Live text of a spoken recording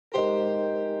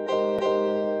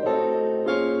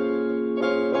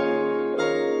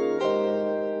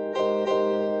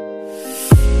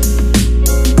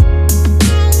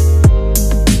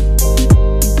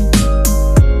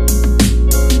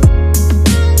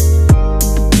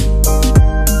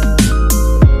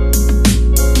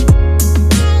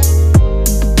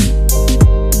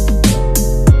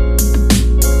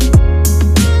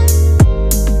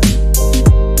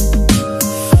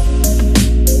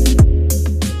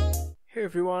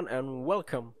everyone and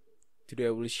welcome. Today I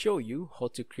will show you how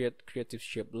to create creative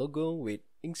shape logo with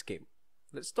Inkscape.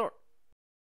 Let's start.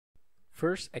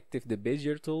 First, activate the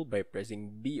Bezier tool by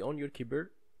pressing B on your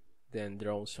keyboard. Then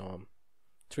draw some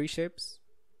tree shapes.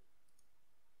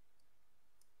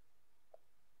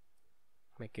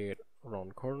 Make it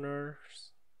round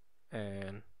corners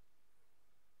and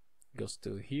goes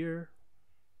to here.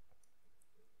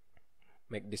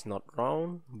 Make this not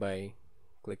round by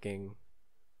clicking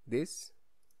this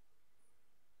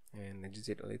and adjust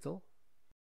it a little.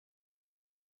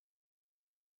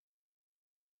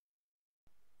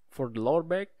 For the lower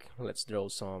back, let's draw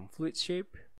some fluid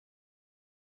shape.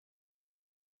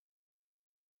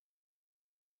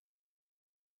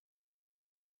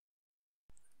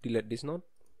 Delete this node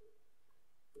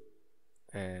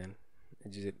and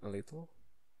adjust it a little.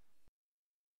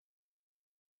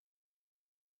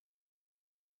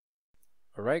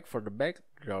 Alright, for the back,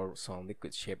 draw some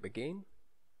liquid shape again.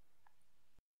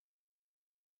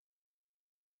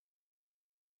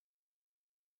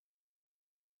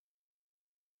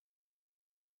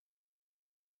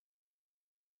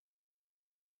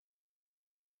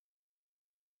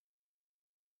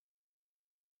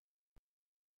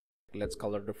 Let's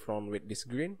color the front with this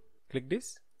green. Click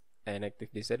this and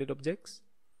activate this edit objects.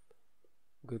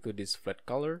 Go to this flat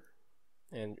color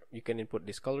and you can input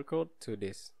this color code to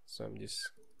this. So I'm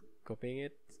just copying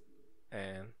it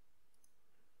and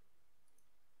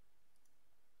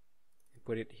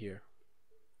put it here.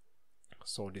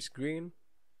 So this green.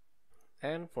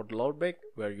 And for the lower back,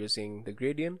 we're using the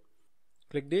gradient.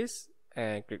 Click this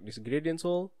and click this gradient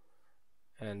tool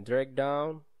and drag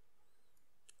down.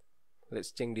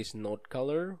 Let's change this node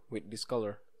color with this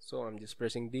color. So I'm just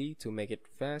pressing D to make it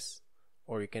fast,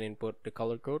 or you can input the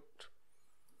color code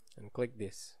and click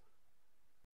this.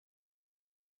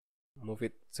 Move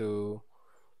it to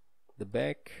the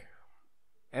back,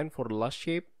 and for the last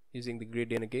shape, using the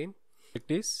gradient again, click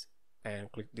this and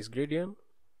click this gradient,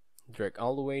 drag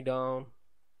all the way down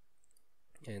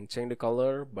and change the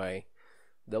color by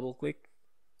double click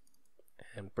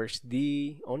and press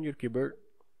D on your keyboard.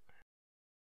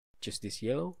 Choose this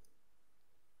yellow,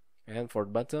 and for the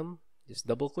bottom, just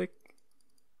double click,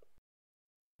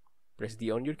 press D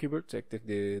on your keyboard to activate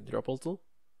the dropper tool,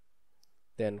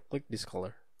 then click this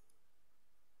color.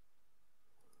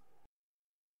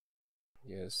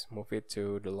 Just move it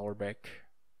to the lower back.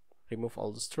 Remove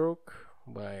all the stroke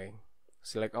by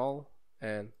select all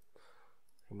and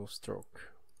remove stroke.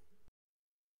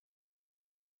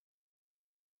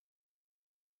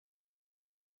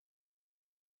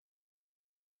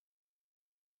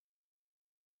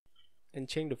 And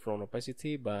change the front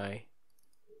opacity by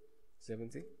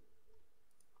 70.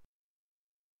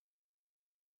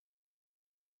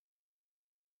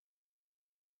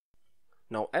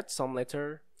 Now add some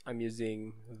letter. I'm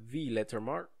using V letter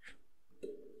mark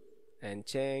and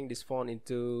change this font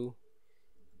into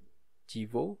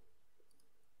Chivo.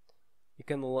 You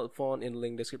can download font in the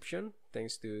link description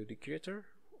thanks to the creator.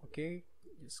 Okay,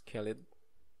 just scale it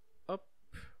up,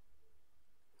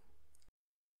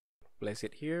 place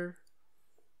it here,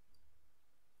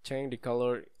 change the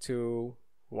color to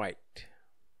white.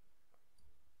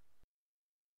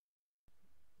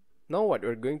 Now what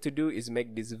we're going to do is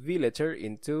make this V letter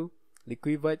into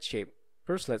liquid shape.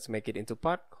 First, let's make it into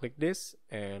path. Click this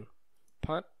and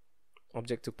path,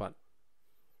 object to path.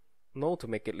 Now to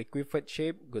make it liquid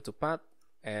shape, go to path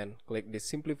and click this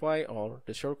simplify, or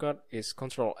the shortcut is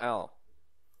Ctrl L.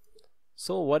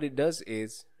 So what it does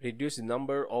is reduce the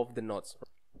number of the nodes.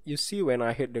 You see, when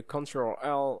I hit the Ctrl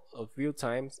L a few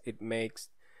times, it makes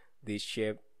this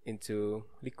shape into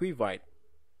liquid.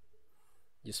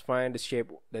 Just find the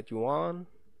shape that you want.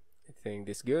 I think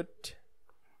this good.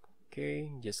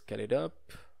 Okay, just scale it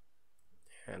up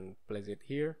and place it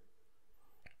here,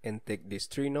 and take these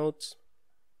three nodes,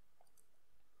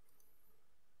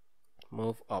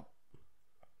 move up,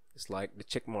 just like the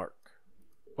check mark.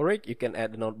 Alright, you can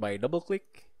add the node by double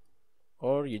click,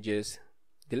 or you just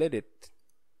delete it.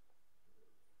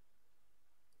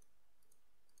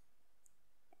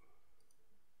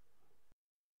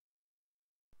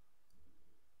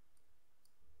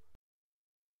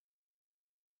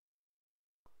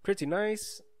 Pretty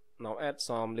nice. Now add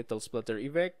some little splatter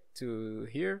effect to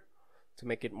here to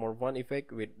make it more fun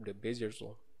effect with the Bezier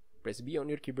tool. Press B on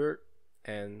your keyboard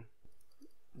and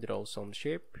draw some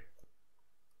shape.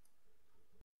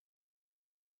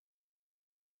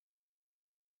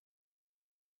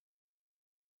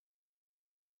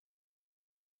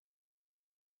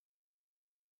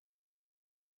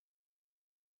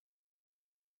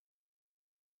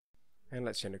 And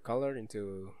let's change the color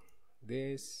into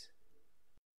this.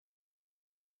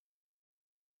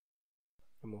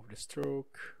 remove the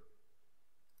stroke.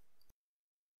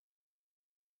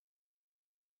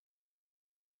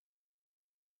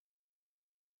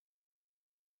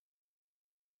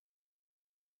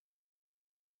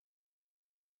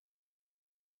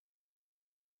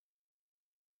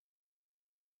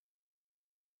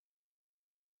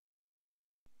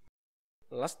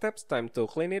 Last steps, time to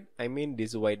clean it. I mean,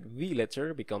 this white V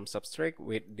letter becomes abstract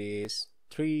with these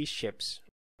three shapes.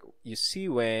 You see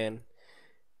when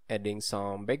adding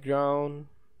some background,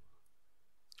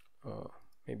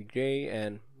 maybe gray,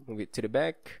 and move it to the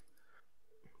back.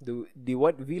 The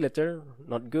white V letter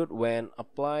not good when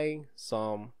applying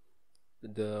some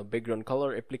the background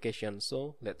color application.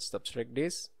 So let's subtract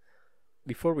this.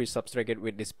 Before we subtract it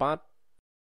with this path,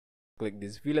 click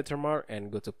this V letter mark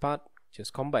and go to path,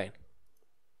 just combine.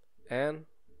 And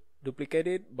duplicate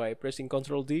it by pressing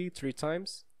Ctrl D 3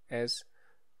 times as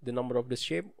the number of the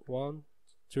shape 1,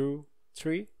 2,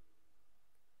 3,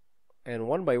 and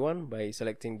one by one by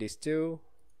selecting these two,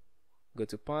 go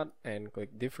to path and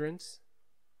click difference,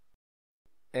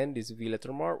 and this V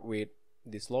letter mark with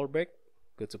this lower back,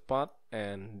 go to path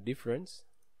and difference,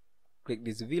 click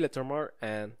this V letter mark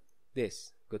and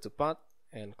this, go to path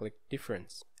and click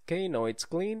difference. Okay, now it's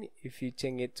clean. If you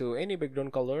change it to any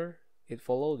background color, it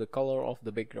follows the color of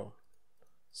the background.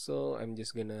 So I'm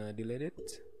just gonna delete it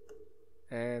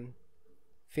and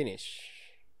finish.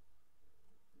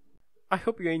 I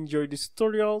hope you enjoyed this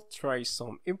tutorial. Try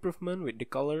some improvement with the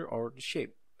color or the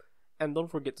shape. And don't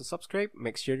forget to subscribe.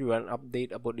 Make sure you are an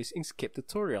update about this Inkscape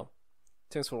tutorial.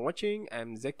 Thanks for watching.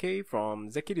 I'm Zeki from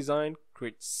Zeki Design.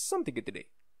 Create something good today.